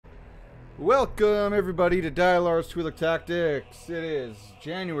Welcome everybody to Dialar's Twi'lek Tactics. It is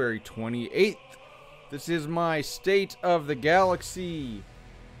January 28th. This is my State of the Galaxy,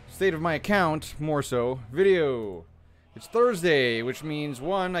 state of my account, more so, video. It's Thursday, which means,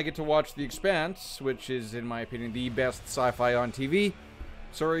 one, I get to watch The Expanse, which is, in my opinion, the best sci-fi on TV.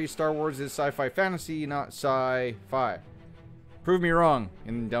 Sorry, Star Wars is sci-fi fantasy, not sci-fi. Prove me wrong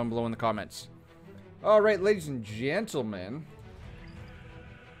down below in the comments. Alright, ladies and gentlemen,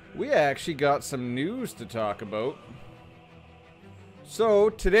 we actually got some news to talk about. So,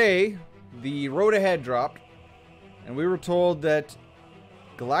 today, the road ahead dropped, and we were told that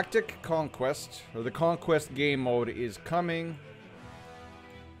Galactic Conquest, or the Conquest game mode, is coming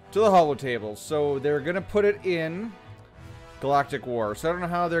to the holotable. So, they're going to put it in Galactic War. So, I don't know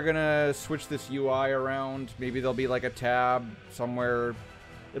how they're going to switch this UI around. Maybe there'll be like a tab somewhere.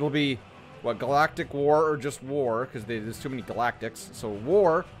 It'll be, what, Galactic War or just War, because there's too many Galactics. So,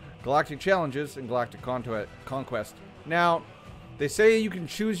 War, Galactic Challenges, and Galactic Conquest. Now, they say you can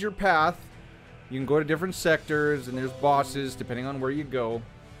choose your path. You can go to different sectors, and there's bosses depending on where you go.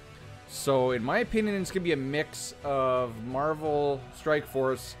 So, in my opinion, it's going to be a mix of Marvel Strike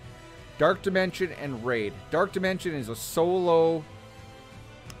Force, Dark Dimension, and Raid. Dark Dimension is a solo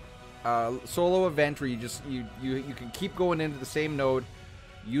event where you can keep going into the same node,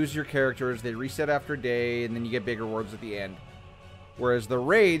 use your characters, they reset after a day, and then you get big rewards at the end. Whereas the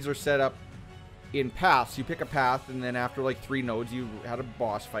raids are set up in paths. You pick a path, and then after like 3 nodes, you had a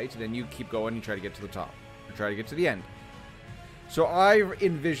boss fight, and then you keep going and try to get to the top, or try to get to the end. So I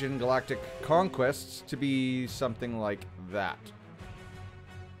envision Galactic Conquests to be something like that.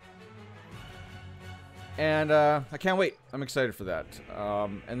 And I can't wait. I'm excited for that.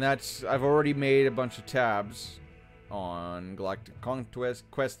 And I've already made a bunch of tabs on Galactic Conquest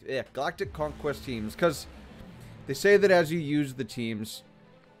teams, because they say that as you use the teams,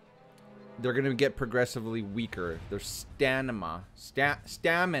 they're going to get progressively weaker. Their stamina,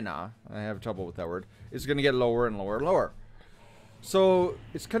 I have trouble with that word, is going to get lower and lower and lower. So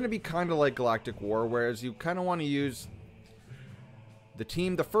it's going to be kind of like Galactic War, whereas you kind of want to use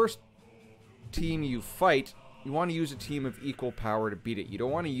the first team you fight, you want to use a team of equal power to beat it. You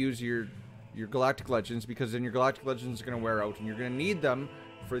don't want to use your Galactic Legends, because then your Galactic Legends are going to wear out, and you're going to need them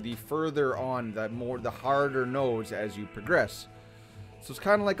for the further on, the harder nodes as you progress. So it's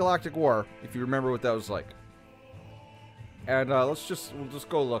kind of like Galactic War, if you remember what that was like. And we'll just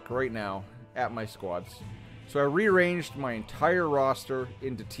go look right now at my squads. So I rearranged my entire roster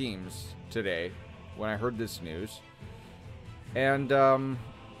into teams today when I heard this news. And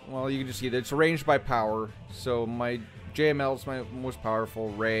well, you can just see that it's arranged by power. So my JML is my most powerful,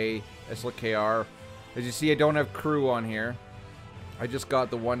 Ray, SLKR. As you see, I don't have crew on here. I just got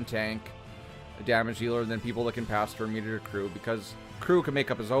the 1 tank, a damage healer, and then people that can pass turn meter to crew, because crew can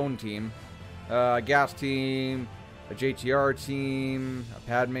make up his own team. A gas team, a JTR team, a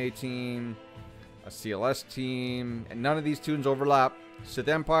Padme team, a CLS team, and none of these tunes overlap. Sith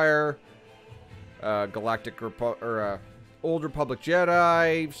Empire, Galactic Old Republic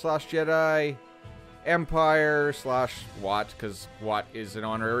Jedi / Jedi, Empire / Watt, because Watt is an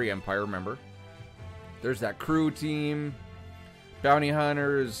honorary Empire, remember. There's that crew team. Bounty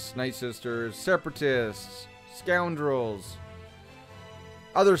Hunters, Night Sisters, Separatists, Scoundrels,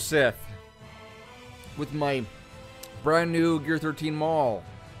 other Sith, with my brand new Gear 13 Maul,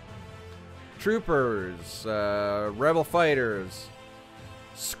 Troopers, Rebel Fighters,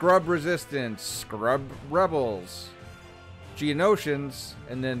 Scrub Resistance, Scrub Rebels, Geonosians,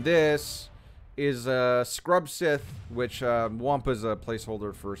 and then this is Scrub Sith, which Wampa's a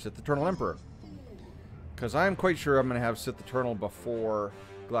placeholder for Sith Eternal Emperor. Because I'm quite sure I'm going to have Sith Eternal before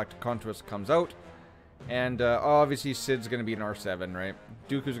Galactic Conquest comes out. And obviously Sid's going to be an R7, right?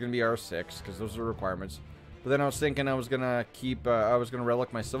 Dooku's going to be R6, because those are requirements. But then I was thinking I was going to keep, I was going to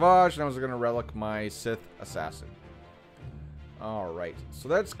relic my Savage, and I was going to relic my Sith Assassin. Alright, so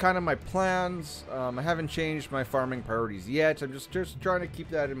that's kind of my plans. I haven't changed my farming priorities yet. I'm just trying to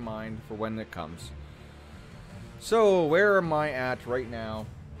keep that in mind for when it comes. So, where am I at right now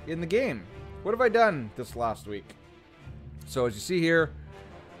in the game? What have I done this last week? So as you see here,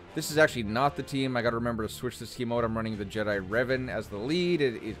 this is actually not the team. I got to remember to switch this team out. I'm running the Jedi Revan as the lead.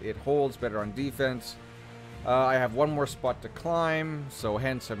 It holds better on defense. I have one more spot to climb, so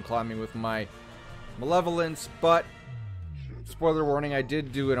hence I'm climbing with my Malevolence. But, spoiler warning, I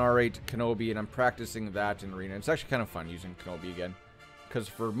did do an R8 Kenobi, and I'm practicing that in Arena. It's actually kind of fun using Kenobi again, because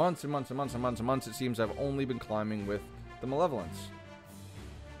for months and months and months and months and months, it seems I've only been climbing with the Malevolence.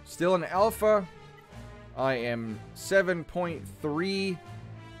 Still in alpha, I am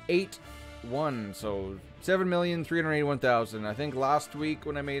 7.381, so 7,381,000. I think last week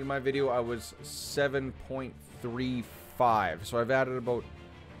when I made my video, I was 7.35. So I've added about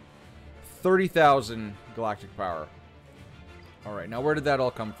 30,000 galactic power. Alright, now where did that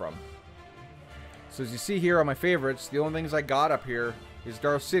all come from? So as you see here on my favorites, the only things I got up here is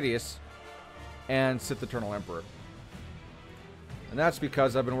Darth Sidious and Sith Eternal Emperor. And that's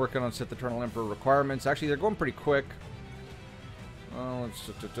because I've been working on Sith Eternal Emperor requirements. Actually, they're going pretty quick. Oh,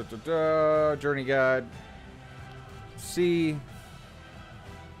 let's journey guide. See.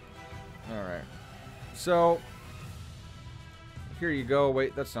 Alright. So, here you go.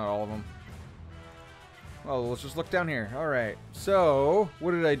 Wait, that's not all of them. Well, let's just look down here. Alright. So,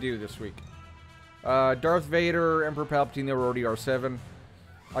 what did I do this week? Darth Vader, Emperor Palpatine, they were already R7.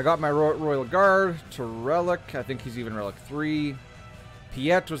 I got my Royal Guard to Relic. I think he's even Relic 3.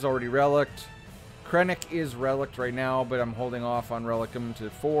 Piet was already Relicked. Krennic is Relicked right now, but I'm holding off on Relic him to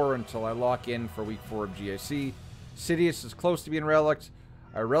 4 until I lock in for week 4 of GIC. Sidious is close to being Relicked.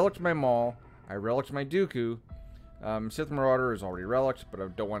 I Relicked my Maul. I Relicked my Dooku. Sith Marauder is already Relicked, but I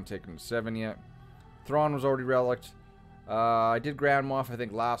don't want to take him to 7 yet. Thrawn was already Relicked. I did Grand Moff, I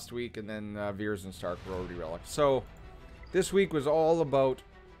think, last week, and then Veers and Stark were already Relicked. So, this week was all about,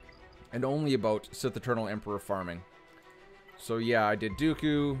 and only about, Sith Eternal Emperor farming. So, yeah, I did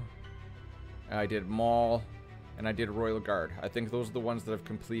Dooku, I did Maul, and I did Royal Guard. I think those are the ones that I've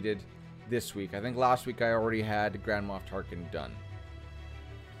completed this week. I think last week I already had Grand Moff Tarkin done.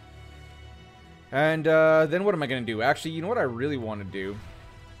 And then what am I going to do? Actually, you know what I really want to do?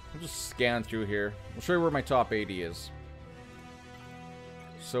 I'll just scan through here. I'll show you where my top 80 is.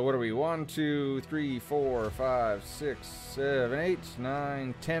 So what are we? 1, 2, 3, 4, 5, 6, 7, 8,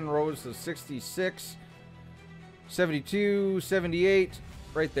 9, 10 rows of 66, 72, 78.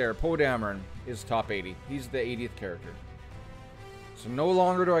 Right there, Poe Dameron is top 80. He's the 80th character. So no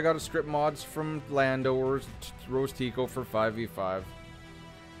longer do I got to strip mods from Lando or Rose Tico for 5v5.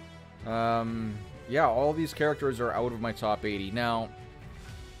 Yeah, all these characters are out of my top 80. Now,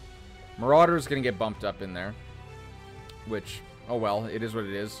 Marauder is going to get bumped up in there. Which, oh well, it is what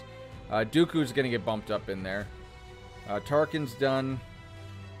it is. Dooku's going to get bumped up in there. Tarkin's done.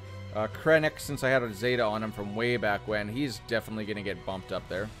 Krennic, since I had a Zeta on him from way back when, he's definitely going to get bumped up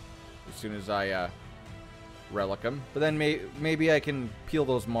there as soon as I relic him. But then maybe I can peel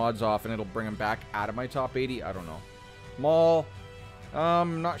those mods off and it'll bring him back out of my top 80. I don't know. Maul,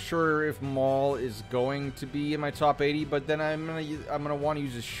 I'm not sure if Maul is going to be in my top 80, but then I'm gonna want to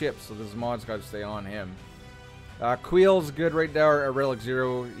use his ship, so this mod's got to stay on him. Queel's good right there at Relic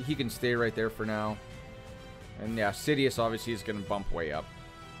 0. He can stay right there for now. And yeah, Sidious obviously is going to bump way up.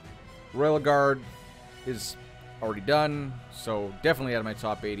 Royal Guard is already done, so definitely out of my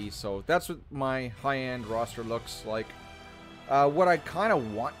top 80. So that's what my high-end roster looks like. What I kind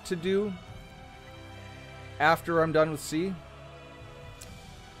of want to do after I'm done with C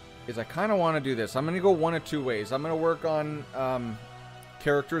is I kind of want to do this. I'm going to go one of two ways. I'm going to work on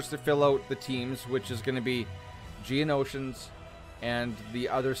characters to fill out the teams, which is going to be Geonosians and the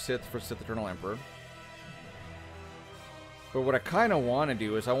other Sith for Sith Eternal Emperor. But what I kind of want to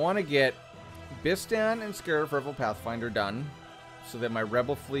do is I want to get Bistan and Scarif Rebel Pathfinder done so that my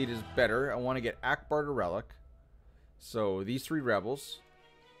Rebel fleet is better. I want to get Akbar to Relic. So these 3 Rebels.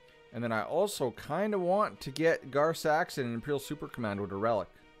 And then I also kind of want to get Gar Saxon and Imperial Super Commando to Relic.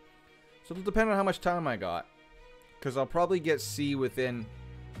 So it'll depend on how much time I got. Because I'll probably get C within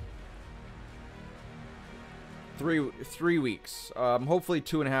 3 weeks. Hopefully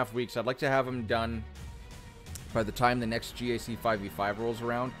 2.5 weeks. I'd like to have them done by the time the next GAC 5v5 rolls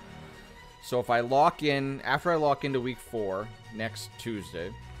around. So if I lock in, after I lock into week 4, next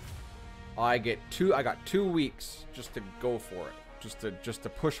Tuesday, I got 2 weeks just to go for it. Just to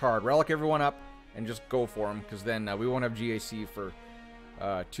push hard. Relic everyone up and just go for them, because then we won't have GAC for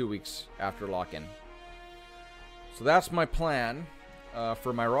 2 weeks after lock-in. So that's my plan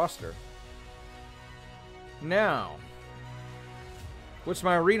for my roster. Now, what's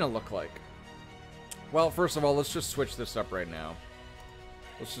my arena look like? Well, first of all, let's just switch this up right now.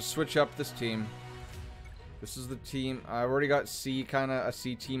 Let's just switch up this team. This is the team. I already got C, a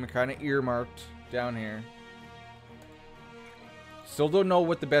C team kind of earmarked down here. Still don't know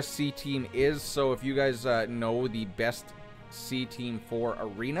what the best C team is, so if you guys know the best C team for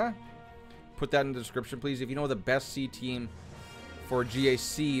arena, put that in the description, please. If you know the best C team for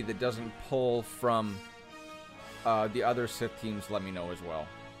GAC that doesn't pull from the other Sith teams, let me know as well.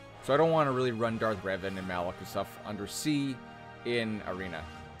 So I don't want to really run Darth Revan and Malak and stuff under C in arena.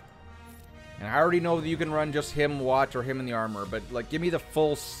 And I already know that you can run just him, Watch, or him in the armor, but give me the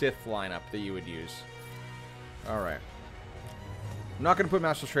full Sith lineup that you would use. Alright. I'm not going to put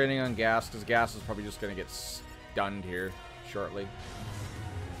Master Training on Gas, because Gas is probably just going to get stunned here shortly.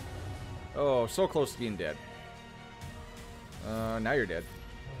 Oh, so close to being dead. Now you're dead.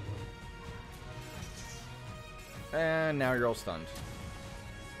 And now you're all stunned.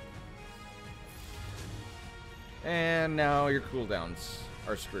 And now your cooldowns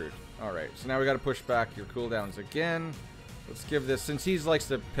are screwed. Alright, so now we got to push back your cooldowns again. Let's give this, since he likes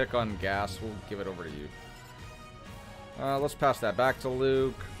to pick on Gas, we'll give it over to you. Let's pass that back to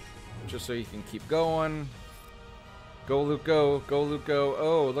Luke, just so he can keep going. Go, Luke, go. Go, Luke, go.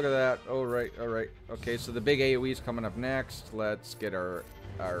 Oh, look at that. Oh, right, all right. Okay, so the big AoE is coming up next. Let's get our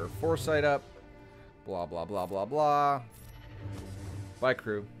foresight up. Blah, blah, blah, blah, blah. Bye,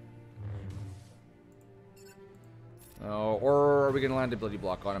 crew. Oh, or are we going to land ability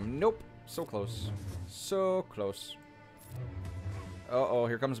block on him? Nope. So close. So close. Uh-oh,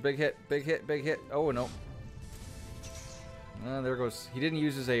 here comes big hit. Big hit, big hit. Oh, no. There goes. He didn't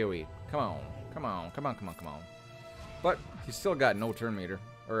use his AoE. Come on. Come on. Come on, come on, come on. But he's still got no turn meter.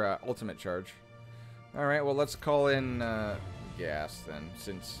 Or ultimate charge. Alright, well, let's call in Gas then.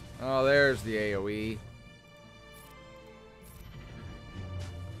 Since... Oh, there's the AoE.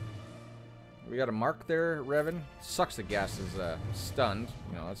 We got a mark there, Revan. Sucks that Gas is stunned.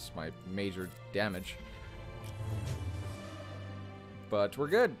 You know, that's my major damage. But we're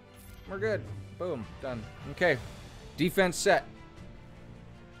good. We're good. Boom. Done. Okay. Defense set.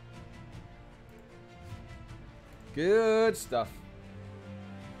 Good stuff.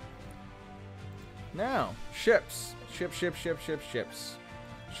 Now, ships. Ships.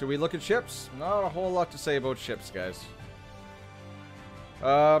 Should we look at ships? Not a whole lot to say about ships, guys.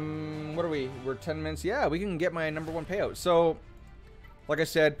 What are we? We're 10 minutes. Yeah, we can get my #1 payout. So, like I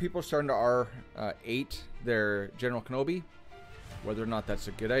said, people are starting to R8 their General Kenobi. Whether or not that's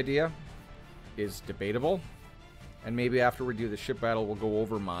a good idea is debatable. And maybe after we do the ship battle, we'll go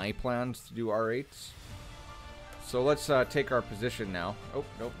over my plans to do R8s. So let's take our position now. Oh,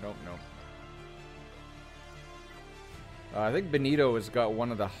 nope. I think Benito has got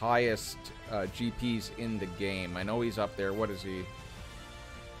one of the highest GPs in the game. I know he's up there. What is he?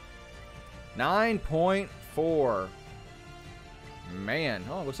 9.4. Man.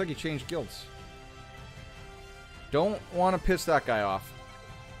 Oh, looks like he changed guilds. Don't want to piss that guy off.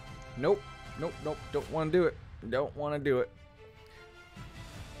 Nope. Don't want to do it. Don't want to do it.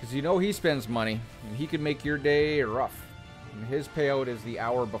 Because you know he spends money. And he can make your day rough. And his payout is the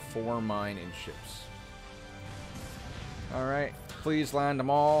hour before mine in ships. Alright. Please land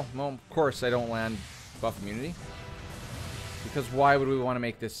them all. Well, of course I don't land buff immunity. Because why would we want to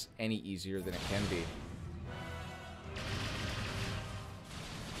make this any easier than it can be?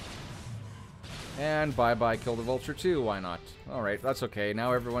 And bye-bye, kill the vulture too, why not? Alright, that's okay.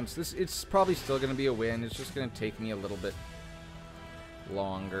 Now everyone's... It's probably still going to be a win. It's just going to take me a little bit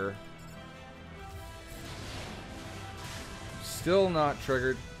longer. Still not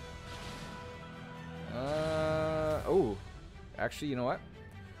triggered. Oh. Actually, you know what?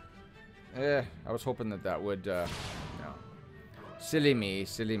 I was hoping that would... no. Silly me.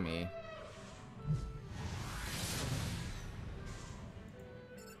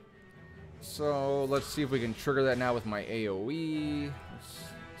 So, let's see if we can trigger that now with my AoE.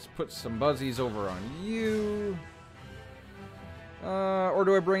 Let's put some buzzies over on you. Or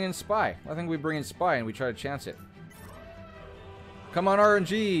do I bring in Spy? I think we bring in Spy and we try to chance it. Come on,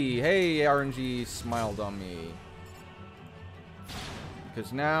 RNG! Hey, RNG smiled on me.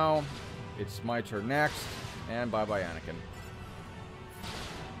 Because now, it's my turn next. And bye-bye, Anakin.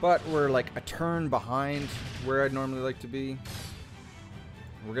 But we're like a turn behind where I'd normally like to be.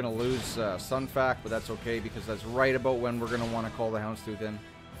 We're going to lose Sunfac, but that's okay because that's right about when we're going to want to call the Houndstooth in.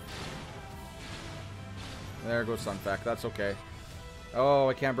 There goes Sunfac. That's okay. Oh,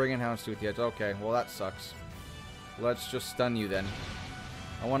 I can't bring in Houndstooth yet. Okay, well that sucks. Let's just stun you then.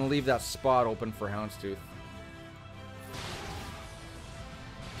 I want to leave that spot open for Houndstooth.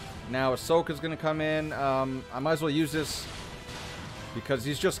 Now Ahsoka's going to come in. I might as well use this because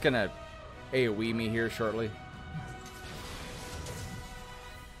he's just going to AoE me here shortly.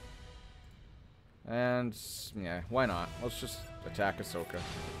 And, yeah, why not? Let's just attack Ahsoka.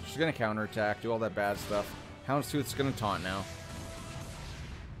 She's going to counterattack, do all that bad stuff. Houndstooth's going to taunt now.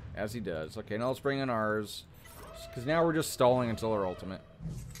 As he does. Okay, now let's bring in ours. Because now we're just stalling until our ultimate.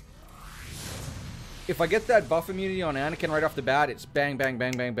 If I get that buff immunity on Anakin right off the bat, it's bang, bang,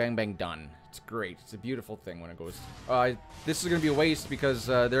 bang, bang, bang, bang, done. It's great. It's a beautiful thing when it goes. This is going to be a waste because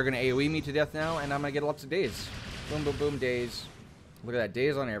they're going to AoE me to death now, and I'm going to get lots of days. Boom, boom, boom, days. Look at that.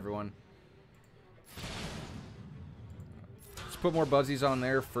 Days on everyone. Let's put more buzzies on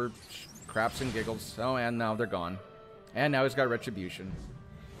there for craps and giggles. Oh, and now they're gone. And now he's got Retribution.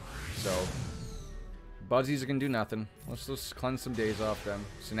 So, Buzzies can do nothing. Let's just cleanse some days off them.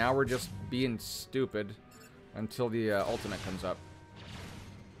 So now we're just being stupid until the ultimate comes up.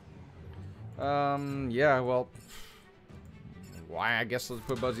 Yeah, well, why? I guess let's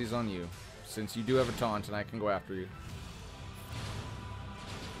put Buzzies on you, since you do have a taunt and I can go after you.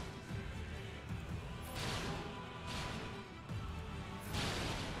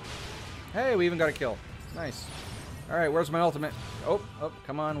 Hey, we even got a kill. Nice. Alright, where's my ultimate? Oh,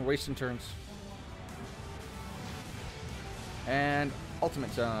 come on, we're wasting turns. And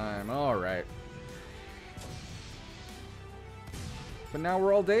ultimate time. Alright. But now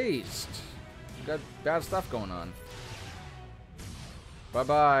we're all dazed. We've got bad stuff going on.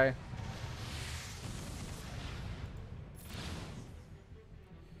 Bye-bye.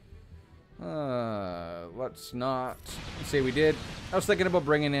 Let's not say we did. I was thinking about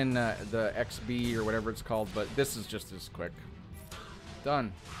bringing in the XB or whatever it's called, but this is just as quick.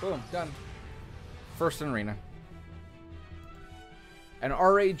 Done. Boom. Done. First in arena. An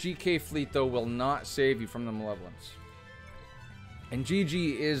R8 GK fleet, though, will not save you from the Malevolence. And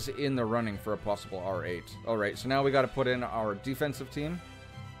GG is in the running for a possible R8. Alright, so now we got to put in our defensive team.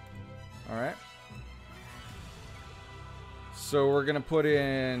 Alright. So we're going to put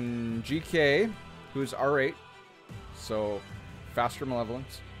in GK, who's R8. So faster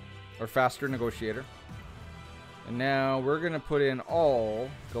Malevolence. Or faster Negotiator. And now we're going to put in all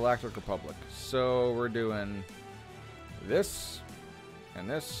Galactic Republic. So we're doing this, and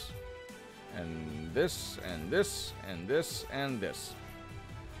this, and this, and this, and this, and this.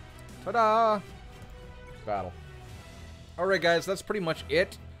 Ta-da! Battle. Alright guys, that's pretty much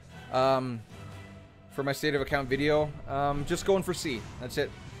it. For my state of account video. Just going for C. That's it.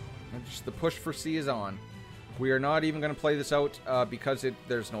 Just the push for C is on. We are not even going to play this out because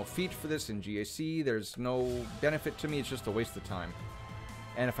there's no feat for this in GAC. There's no benefit to me. It's just a waste of time.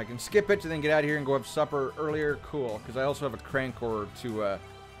 And if I can skip it and then get out of here and go have supper earlier, cool. Because I also have a crank or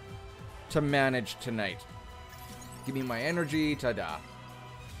to manage tonight. Give me my energy. Ta-da.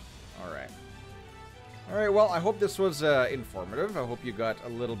 Alright. Alright, well, I hope this was informative. I hope you got a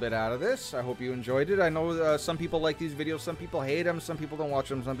little bit out of this. I hope you enjoyed it. I know some people like these videos. Some people hate them. Some people don't watch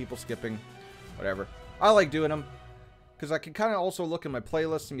them. Some people skipping. Whatever. I like doing them. Because I can kind of also look in my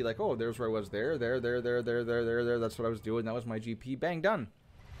playlist and be like, oh, there's where I was there. There. That's what I was doing. That was my GP. Bang, done.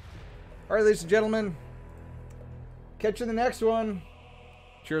 Alright, ladies and gentlemen. Catch you in the next one.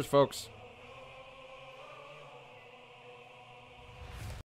 Cheers, folks.